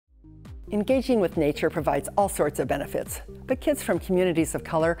Engaging with nature provides all sorts of benefits, but kids from communities of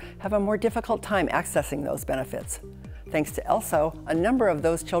color have a more difficult time accessing those benefits. Thanks to Elso, a number of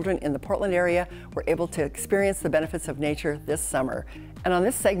those children in the Portland area were able to experience the benefits of nature this summer. And on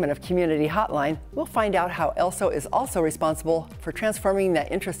this segment of Community Hotline, we'll find out how Elso is also responsible for transforming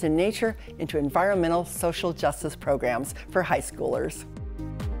that interest in nature into environmental social justice programs for high schoolers.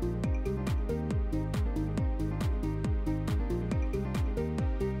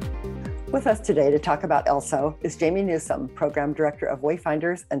 With us today to talk about Elso is Jamie Newsom, Program Director of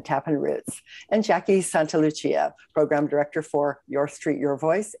Wayfinders and Tappan Roots, and Jackie Santalucia, Program Director for Your Street, Your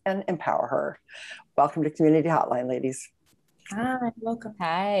Voice and Empower Her. Welcome to Community Hotline, ladies. Hi, welcome.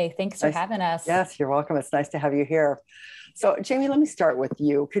 Hi, thanks for having us. Yes, you're welcome. It's nice to have you here. So Jamie, let me start with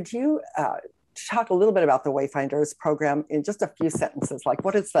you. Could you talk a little bit about the Wayfinders program in just a few sentences? Like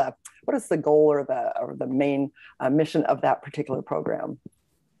what is the goal or the main mission of that particular program?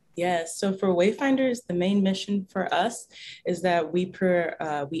 Yes, so for Wayfinders, the main mission for us is that we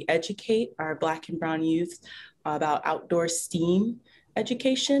educate our Black and Brown youth about outdoor STEAM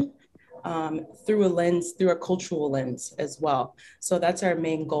education through a cultural lens as well. So that's our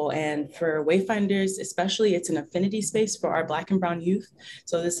main goal. And for Wayfinders, especially, it's an affinity space for our Black and Brown youth.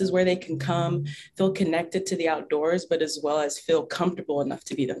 So this is where they can come, feel connected to the outdoors, but as well as feel comfortable enough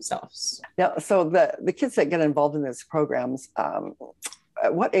to be themselves. Yeah, so the kids that get involved in these programs,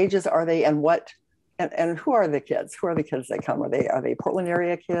 what ages are they, and who are the kids? Who are the kids that come? Are they Portland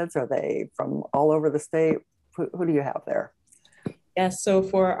area kids? Are they from all over the state? Who do you have there? Yes, so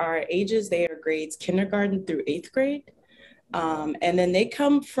for our ages, they are grades kindergarten through 8th grade. And then they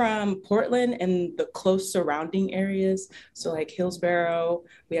come from Portland and the close surrounding areas. So like Hillsborough,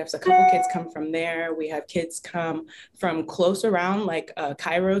 we have a couple kids come from there. We have kids come from close around, like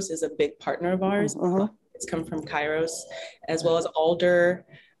Kairos is a big partner of ours. It's come from Kairos, as well as Alder,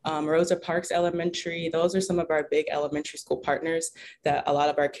 Rosa Parks Elementary. Those are some of our big elementary school partners that a lot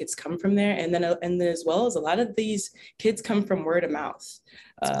of our kids come from there. And then as well as a lot of these kids come from word of mouth.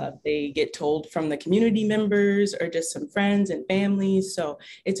 They get told from the community members or just some friends and families. So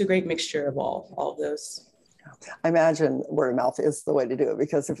it's a great mixture of all of those. I imagine word of mouth is the way to do it,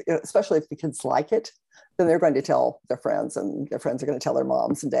 because especially if the kids like it, then they're going to tell their friends, and their friends are going to tell their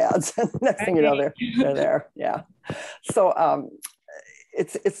moms and dads. And next thing you know, they're there. Yeah. So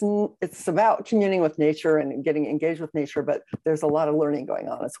it's about communing with nature and getting engaged with nature, but there's a lot of learning going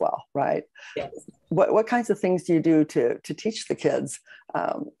on as well, right? Yes. What kinds of things do you do to teach the kids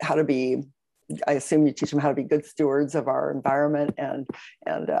how to be? I assume you teach them how to be good stewards of our environment, and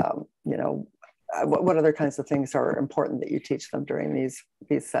you know, what other kinds of things are important that you teach them during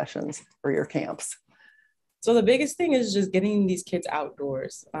these sessions or your camps? So the biggest thing is just getting these kids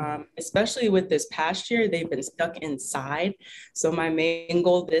outdoors, especially with this past year, they've been stuck inside. So my main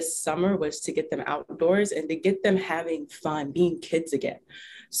goal this summer was to get them outdoors and to get them having fun, being kids again.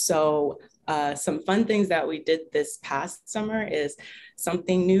 So some fun things that we did this past summer is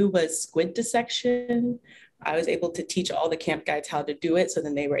something new was squid dissection. I was able to teach all the camp guides how to do it, so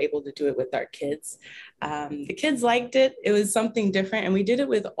then they were able to do it with our kids. The kids liked it. It was something different, and we did it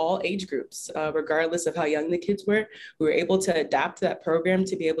with all age groups, regardless of how young the kids were. We were able to adapt that program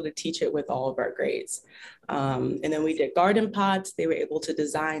to be able to teach it with all of our grades. And then we did garden pots. They were able to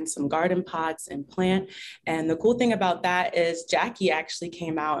design some garden pots and plant. And the cool thing about that is Jackie actually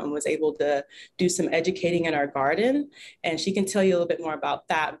came out and was able to do some educating in our garden. And she can tell you a little bit more about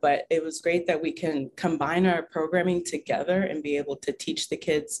that. But it was great that we can combine our programming together and be able to teach the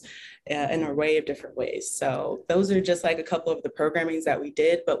kids in an array of different ways. So those are just like a couple of the programmings that we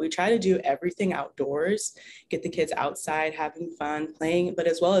did, but we try to do everything outdoors, get the kids outside, having fun, playing, but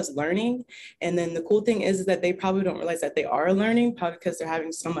as well as learning. And then the cool thing is that they probably don't realize that they are learning, probably because they're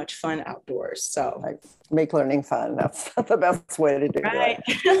having so much fun outdoors. So make learning fun. That's the best way to do right.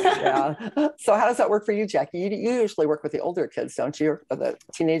 it. Yeah. So how does that work for you, Jackie? You usually work with the older kids, don't you? Or the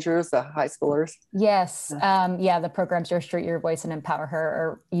teenagers, the high schoolers? Yes. Yeah, the programs Your Street, Your Voice and Empower Her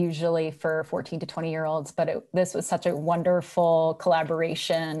are usually for 14 to 20-year-olds, but this was such a wonderful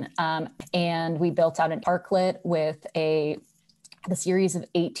collaboration. And we built out an parklet with the series of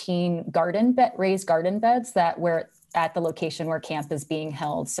 18 raised garden beds that were at the location where camp is being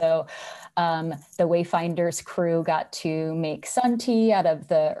held. So the Wayfinders crew got to make sun tea out of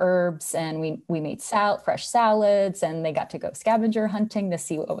the herbs, and we made fresh salads, and they got to go scavenger hunting to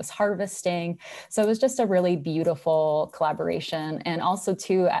see what was harvesting. So it was just a really beautiful collaboration. And also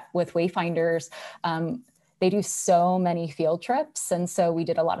too, with Wayfinders, they do so many field trips. And so we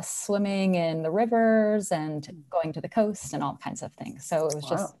did a lot of swimming in the rivers and going to the coast and all kinds of things. So it was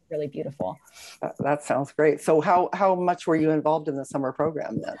just really beautiful. That sounds great. So how much were you involved in the summer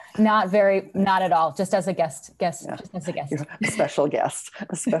program then? Not at all. Just as a guest, just as a guest. You're a special guest,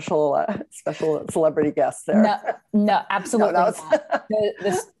 a special celebrity guest there. No, absolutely not.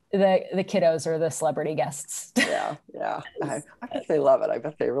 The kiddos are the celebrity guests. Yeah. I bet they love it. I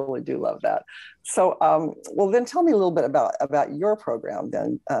bet they really do love that. So, well, then tell me a little bit about your program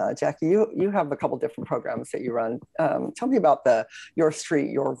then, Jackie. You have a couple different programs that you run. Tell me about Your Street,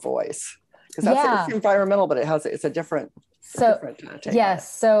 Your Voice, because it's environmental, but it's a different.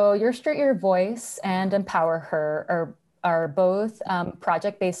 Yes. So Your Street, Your Voice and Empower Her are both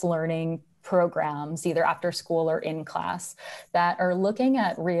project-based learning programs, either after school or in class, that are looking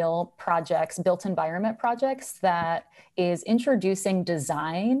at real projects, built environment projects that is introducing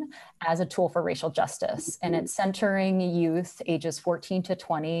design as a tool for racial justice. And it's centering youth ages 14 to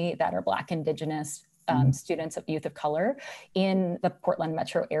 20 that are Black, Indigenous, students of youth of color in the Portland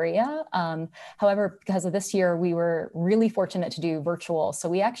metro area. However, because of this year, we were really fortunate to do virtual. So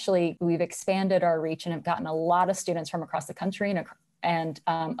we've expanded our reach and have gotten a lot of students from across the country and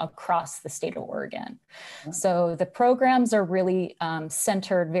across the state of Oregon. So the programs are really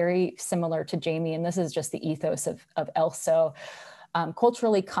centered very similar to Jamie, and this is just the ethos of Elso,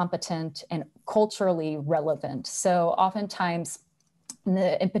 culturally competent and culturally relevant. So oftentimes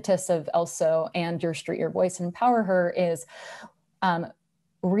the impetus of Elso and Your Street, Your Voice and Empower Her is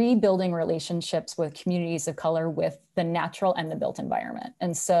rebuilding relationships with communities of color with the natural and the built environment.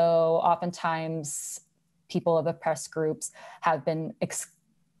 And so oftentimes people of oppressed groups have been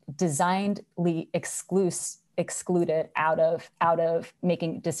designedly excluded out of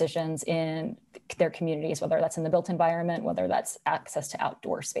making decisions in their communities, whether that's in the built environment, whether that's access to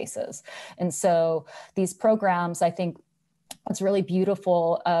outdoor spaces. And so these programs, I think what's really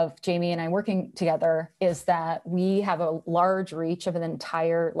beautiful of Jamie and I working together is that we have a large reach of an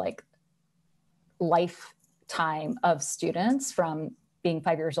entire lifetime of students from being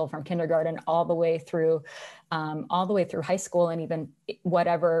 5 years old, from kindergarten all the way through high school, and even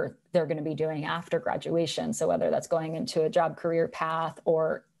whatever they're going to be doing after graduation. So whether that's going into a job career path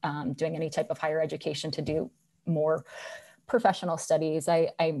or doing any type of higher education to do more professional studies.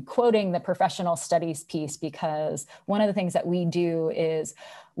 I'm quoting the professional studies piece because one of the things that we do is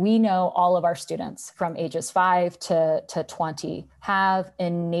we know all of our students from ages 5 to 20 have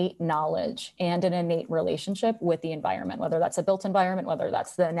innate knowledge and an innate relationship with the environment, whether that's a built environment, whether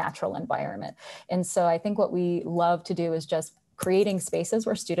that's the natural environment. And so I think what we love to do is just creating spaces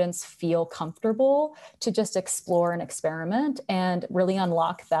where students feel comfortable to just explore and experiment and really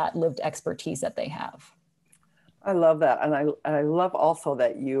unlock that lived expertise that they have. I love that. And I love also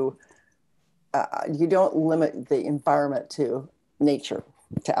that you don't limit the environment to nature,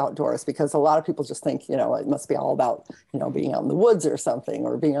 to outdoors, because a lot of people just think, it must be all about, being out in the woods or something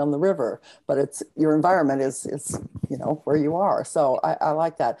or being on the river, but it's your environment is where you are. So I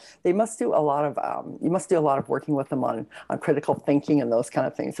like that. They must do a lot of, you must do a lot of working with them on critical thinking and those kind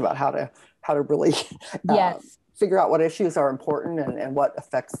of things about how to really figure out what issues are important and what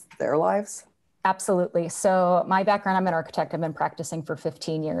affects their lives. Absolutely. So my background, I'm an architect. I've been practicing for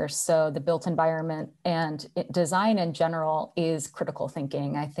 15 years. So the built environment and design in general is critical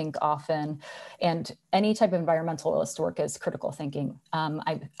thinking, I think often, and any type of environmentalist work is critical thinking.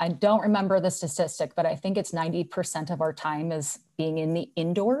 I don't remember the statistic, but I think it's 90% of our time is being in the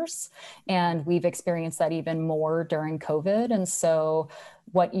indoors. And we've experienced that even more during COVID. And so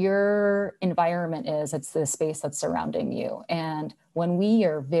what your environment is, it's the space that's surrounding you. And when we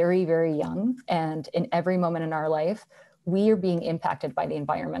are very, very young and in every moment in our life, we are being impacted by the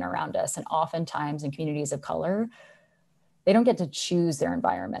environment around us. And oftentimes in communities of color, they don't get to choose their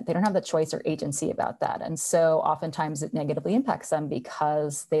environment. They don't have the choice or agency about that. And so oftentimes it negatively impacts them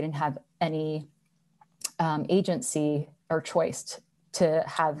because they didn't have any agency or choice to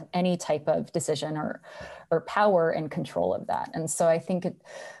have any type of decision or power and control of that. And so I think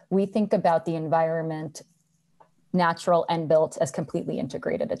we think about the environment, natural and built, as completely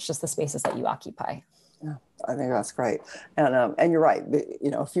integrated. It's just the spaces that you occupy. Yeah, I think that's great. And you're right.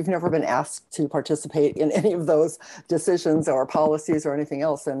 If you've never been asked to participate in any of those decisions or policies or anything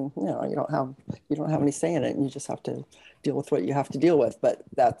else, then you don't have any say in it, and you just have to deal with what you have to deal with. But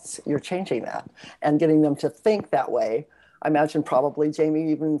you're changing that and getting them to think that way. I imagine probably,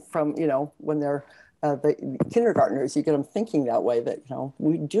 Jamie, even from, when they're the kindergartners, you get them thinking that way, that,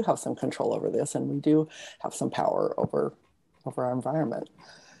 we do have some control over this and we do have some power over our environment.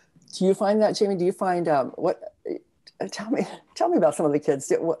 Do you find that, Jamie? Do you find tell me about some of the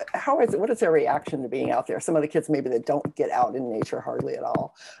kids. What is their reaction to being out there? Some of the kids maybe that don't get out in nature hardly at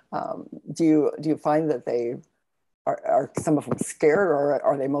all. Do you find that they are some of them scared, or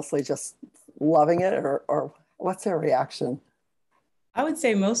are they mostly just loving it, or what's their reaction? I would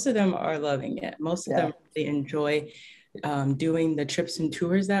say most of them are loving it. Most of Yeah. them really enjoy doing the trips and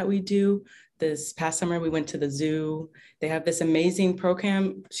tours that we do. This past summer, we went to the zoo. They have this amazing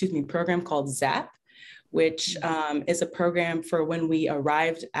program called ZAP, which is a program for when we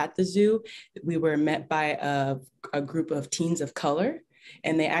arrived at the zoo. We were met by a group of teens of color,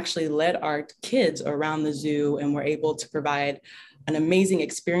 and they actually led our kids around the zoo and were able to provide an amazing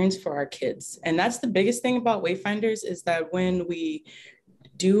experience for our kids. And that's the biggest thing about Wayfinders, is that when we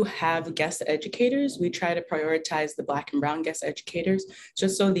do have guest educators, we try to prioritize the Black and brown guest educators,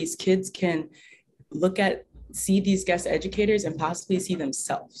 just so these kids can see these guest educators and possibly see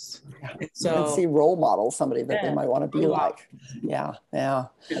themselves. Yeah. And see role models, somebody that they might want to be like. Yeah.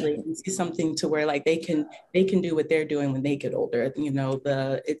 And see something to where like they can do what they're doing when they get older.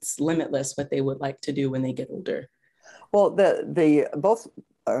 It's limitless what they would like to do when they get older. Well,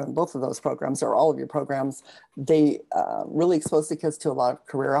 both of those programs, or all of your programs, they really expose the kids to a lot of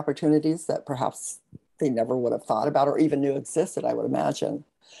career opportunities that perhaps they never would have thought about or even knew existed, I would imagine.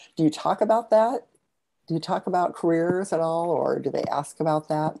 Do you talk about that? Do you talk about careers at all, or do they ask about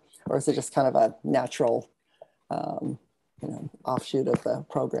that? Or is it just kind of a natural offshoot of the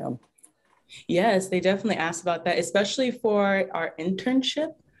program? Yes, they definitely ask about that, especially for our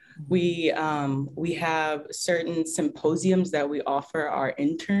internship. We have certain symposiums that we offer our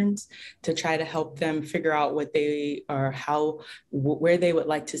interns to try to help them figure out what they are, where they would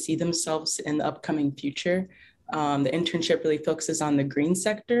like to see themselves in the upcoming future. The internship really focuses on the green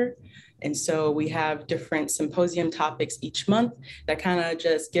sector. And so we have different symposium topics each month that kind of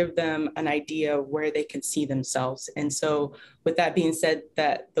just give them an idea of where they can see themselves. And so with that being said,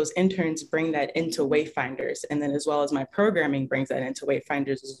 that those interns bring that into Wayfinders, and then as well as my programming brings that into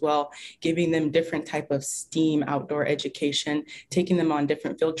Wayfinders as well, giving them different type of STEAM outdoor education, taking them on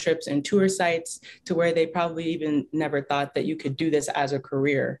different field trips and tour sites to where they probably even never thought that you could do this as a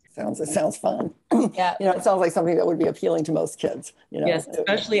career. It sounds fun. Yeah. It sounds like something that would be appealing to most kids. Yes,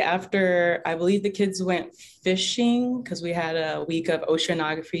 especially after, I believe the kids went fishing, because we had a week of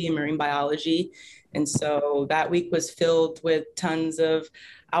oceanography and marine biology. And so that week was filled with tons of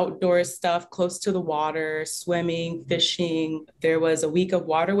outdoor stuff close to the water, swimming, fishing. There was a week of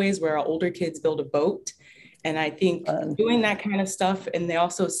waterways where our older kids built a boat. And I think doing that kind of stuff, and they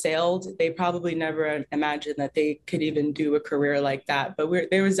also sailed, they probably never imagined that they could even do a career like that. But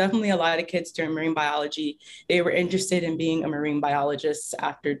there was definitely a lot of kids during marine biology. They were interested in being a marine biologist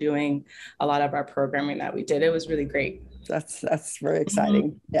after doing a lot of our programming that we did. It was really great. That's very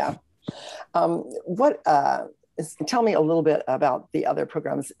exciting. Yeah. Tell me a little bit about the other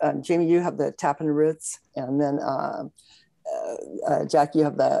programs. Jamie, you have the Tap and Roots, and then Jack, you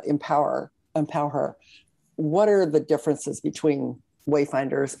have the Empower Her. What are the differences between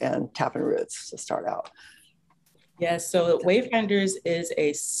Wayfinders and Tap and Roots to start out? Yes, so Wayfinders is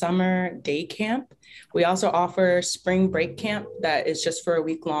a summer day camp. We also offer spring break camp that is just for a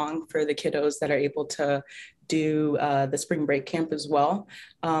week long for the kiddos that are able to do the spring break camp as well.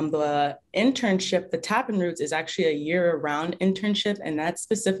 The internship, the Tap and Roots, is actually a year-round internship, and that's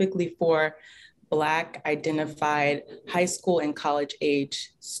specifically for Black identified high school and college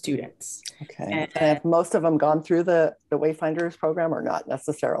age students. Okay. And have most of them gone through the Wayfinders program, or not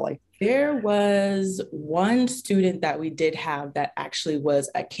necessarily? There was one student that we did have that actually was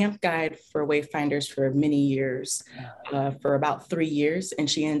a camp guide for Wayfinders for many years, for about 3 years, and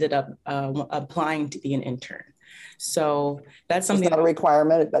she ended up applying to be an intern. So that's something. It's not a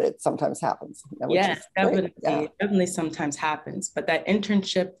requirement, but it sometimes happens. Yes, definitely sometimes happens. But that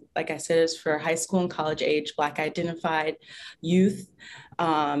internship, like I said, is for high school and college age Black identified youth.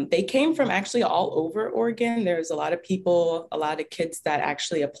 They came from actually all over Oregon. There's a lot of people, a lot of kids that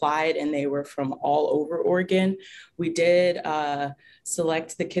actually applied, and they were from all over Oregon. We did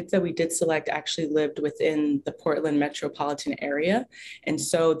select, the kids that we did select actually lived within the Portland metropolitan area. And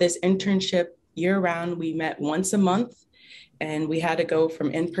so this internship, year-round, we met once a month, and we had to go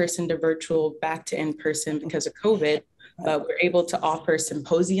from in-person to virtual, back to in-person because of COVID. But we're able to offer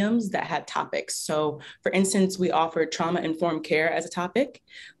symposiums that had topics. So for instance, we offered trauma-informed care as a topic.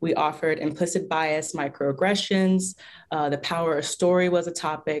 We offered implicit bias, microaggressions. The power of story was a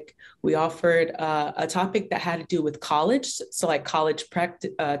topic. We offered a topic that had to do with college. So like college prep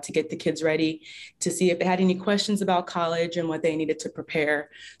to get the kids ready to see if they had any questions about college and what they needed to prepare.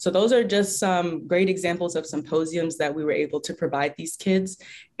 So those are just some great examples of symposiums that we were able to provide these kids.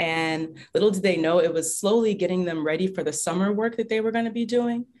 And little did they know, it was slowly getting them ready for the summer work that they were going to be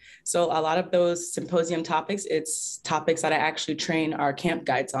doing. So a lot of those symposium topics, it's topics that I actually train our camp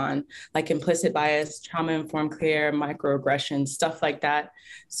guides on, like implicit bias, trauma-informed care, microaggressions, stuff like that.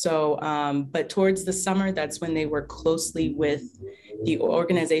 So, but towards the summer, that's when they work closely with the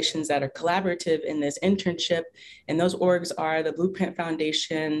organizations that are collaborative in this internship. And those orgs are the Blueprint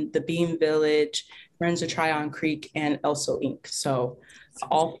Foundation, the Beam Village, Friends of Tryon Creek, and Elso Inc. So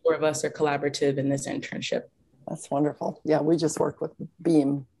all four of us are collaborative in this internship. That's wonderful. Yeah, we just worked with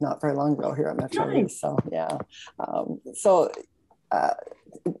Beam not very long ago here at MetroEast. Nice. So yeah.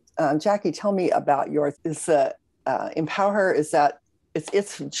 Jackie, tell me about yours. Is Empower Her, is that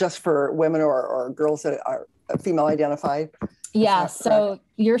it's just for women or girls that are female identified? Yeah. So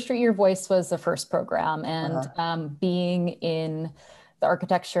Your Street, Your Voice was the first program, and being in the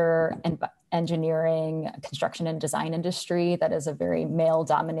architecture and engineering, construction and design industry, that is a very male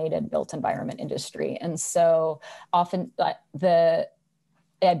dominated built environment industry. And so often I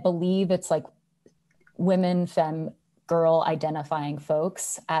believe it's like women, femme, girl identifying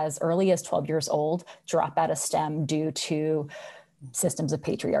folks as early as 12 years old drop out of STEM due to systems of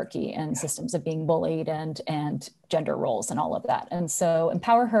patriarchy and systems of being bullied and gender roles and all of that. And so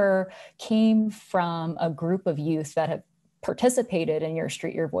Empower Her came from a group of youth that have participated in Your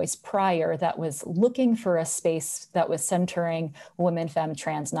Street, Your Voice prior, that was looking for a space that was centering women, femme,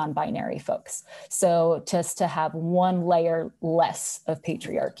 trans, non-binary folks. So just to have one layer less of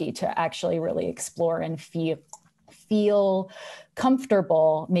patriarchy to actually really explore and feel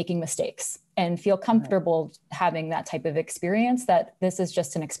comfortable making mistakes and feel comfortable having that type of experience, that this is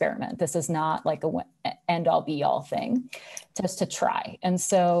just an experiment. This is not like a end all be all thing, just to try. And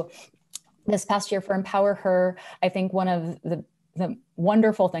so this past year for Empower Her, I think one of the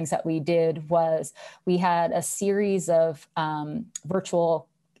wonderful things that we did was we had a series of virtual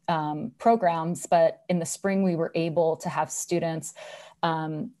programs, but in the spring we were able to have students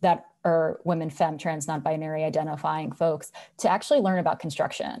that are women, femme, trans, non-binary identifying folks to actually learn about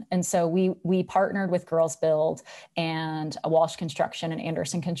construction. And so we partnered with Girls Build and Walsh Construction and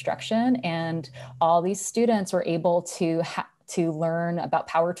Anderson Construction, and all these students were able to learn about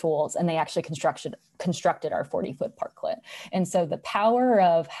power tools, and they actually constructed our 40-foot parklet. And so the power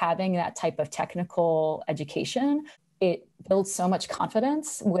of having that type of technical education, it builds so much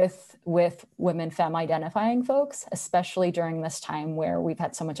confidence with women, femme identifying folks, especially during this time where we've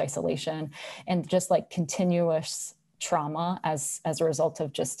had so much isolation and just like continuous trauma as a result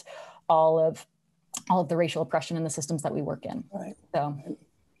of just all of the racial oppression in the systems that we work in. Right. So.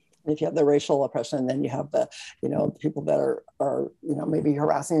 If you have the racial oppression, then you have the, people that are maybe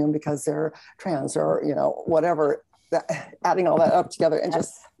harassing them because they're trans or, whatever, adding all that up together and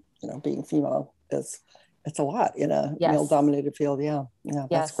just, being female it's a lot in a male dominated field. Yeah.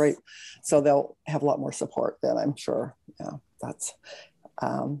 That's great. So they'll have a lot more support then, I'm sure. Yeah. That's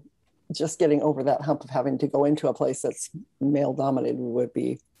just getting over that hump of having to go into a place that's male dominated would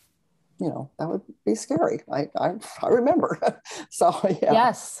be, that would be scary. I remember. So yeah.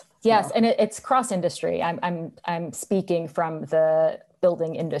 Yes. Yes, and it's cross industry. I'm speaking from the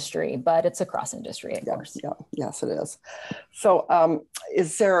building industry, but it's a cross industry, of course. Yeah, yes, it is. So,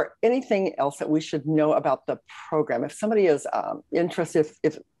 is there anything else that we should know about the program? If somebody is interested,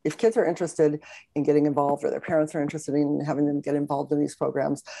 if kids are interested in getting involved, or their parents are interested in having them get involved in these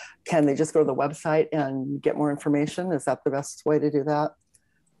programs, can they just go to the website and get more information? Is that the best way to do that?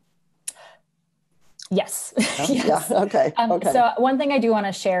 Yes. Yes. Yes. Yeah. Okay. So one thing I do want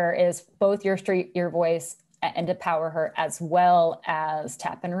to share is both Your Street, Your Voice and Empower Her, as well as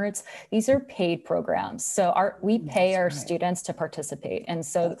Tap and Roots. These are paid programs. So we pay our students to participate. And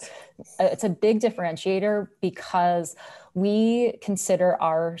so it's a big differentiator because we consider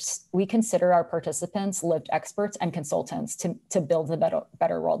our participants lived experts and consultants to build the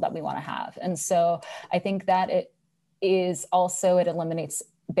better world that we want to have. And so I think that it eliminates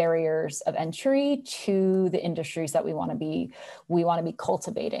barriers of entry to the industries that we want to be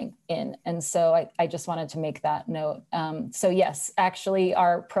cultivating in. And so I just wanted to make that note. So yes, actually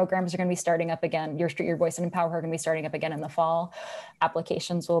our programs are going to be starting up again. Your Street, Your Voice and Empower Her are going to be starting up again in the fall.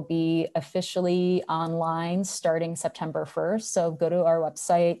 Applications will be officially online starting September 1st. So go to our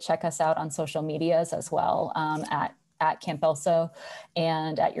website, check us out on social medias as well, at Camp Elso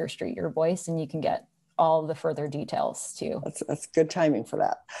and at Your Street, Your Voice, and you can get all the further details too. That's good timing for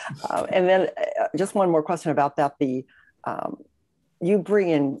that. And then just one more question about that. you bring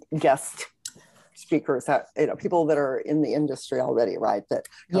in guest speakers, that, people that are in the industry already, right? That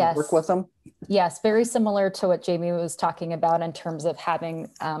yes. Work with them. Yes, very similar to what Jamie was talking about in terms of having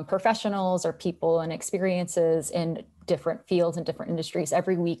professionals or people and experiences in different fields and different industries.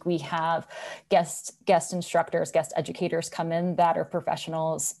 Every week we have guest instructors, guest educators come in that are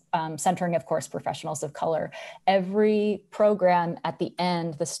professionals, centering, of course, professionals of color. Every program at the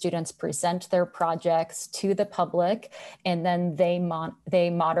end, the students present their projects to the public, and then they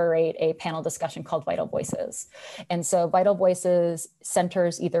moderate a panel discussion called Vital Voices. And so Vital Voices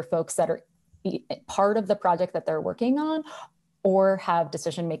centers either folks that are part of the project that they're working on or have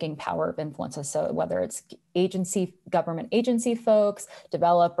decision-making power of influences. So whether it's government agency folks,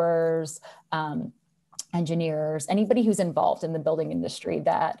 developers, engineers, anybody who's involved in the building industry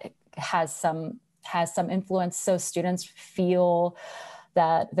that has some influence, so students feel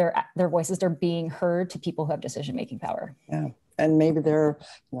that their voices are being heard to people who have decision-making power. Yeah. And maybe they're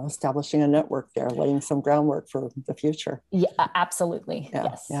establishing a network there, laying some groundwork for the future. Yeah, absolutely. Yeah,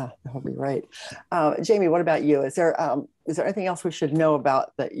 yes. Yeah, that would be great. Jamie, what about you? Is there anything else we should know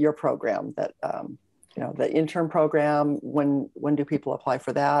about your program? That the intern program. When do people apply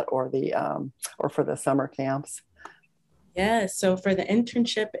for that, or for the summer camps? Yeah, so for the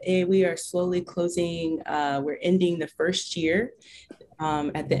internship, we are slowly closing. We're ending the first year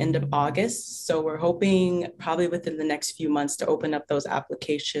at the end of August. So we're hoping probably within the next few months to open up those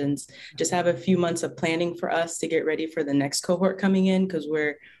applications, just have a few months of planning for us to get ready for the next cohort coming in, because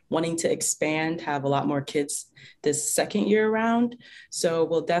we're wanting to expand, have a lot more kids this second year around. So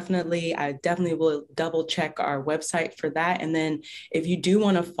I definitely will double check our website for that. And then if you do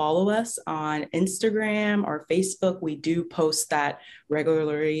want to follow us on Instagram or Facebook, we do post that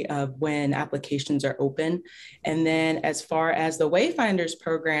regularly of when applications are open. And then as far as the Wayfinders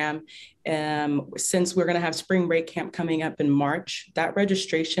program, since we're going to have spring break camp coming up in March, that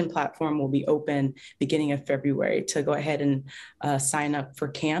registration platform will be open beginning of February to go ahead and sign up for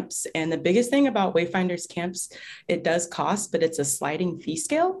camps. And the biggest thing about Wayfinders camps, it does cost, but it's a sliding fee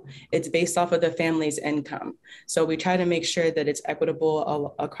scale. It's based off of the family's income. So we try to make sure that it's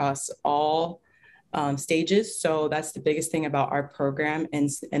equitable across all stages. So that's the biggest thing about our program. And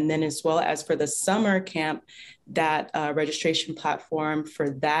then as well as for the summer camp, that registration platform for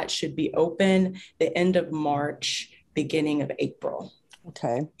that should be open the end of March, beginning of April.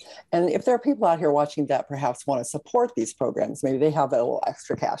 Okay. And if there are people out here watching that perhaps want to support these programs, maybe they have a little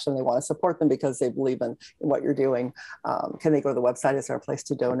extra cash and they want to support them because they believe in what you're doing, can they go to the website? Is there a place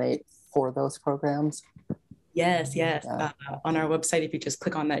to donate for those programs? Yes. Yeah. On our website, if you just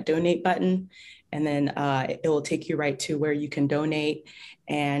click on that donate button, and then it will take you right to where you can donate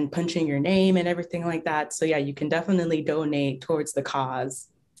and punch in your name and everything like that. So yeah, you can definitely donate towards the cause.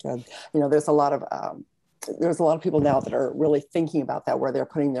 Good. There's a lot of people now that are really thinking about that, where they're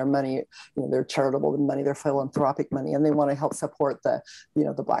putting their money, their charitable money, their philanthropic money, and they want to help support the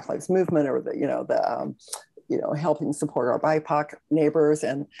Black Lives Movement, or helping support our BIPOC neighbors,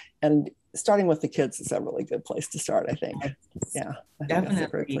 and starting with the kids is a really good place to start, I think. Yeah,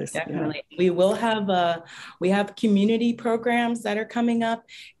 definitely. Yeah. We will have we have community programs that are coming up,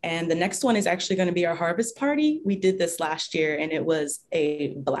 and the next one is actually going to be our harvest party. We did this last year, and it was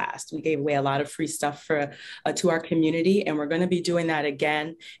a blast. We gave away a lot of free stuff to our community, and we're going to be doing that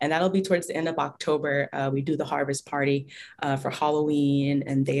again, and that'll be towards the end of October. We do the harvest party for Halloween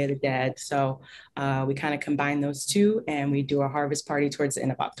and Day of the Dead. So we kind of combine those two, and we do a harvest party towards the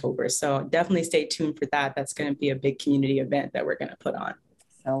end of October. So definitely stay tuned for that. That's going to be a big community event that we're going to put on.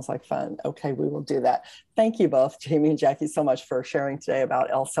 Sounds like fun. Okay, we will do that. Thank you both, Jamie and Jackie, so much for sharing today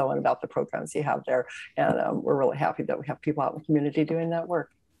about Elso and about the programs you have there. And we're really happy that we have people out in the community doing that work.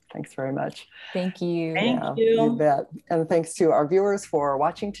 Thanks very much. Thank you. Thank you. You bet. And thanks to our viewers for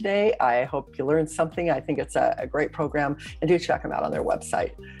watching today. I hope you learned something. I think it's a great program, and do check them out on their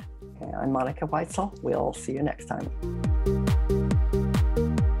website. Okay, I'm Monica Weitzel. We'll see you next time.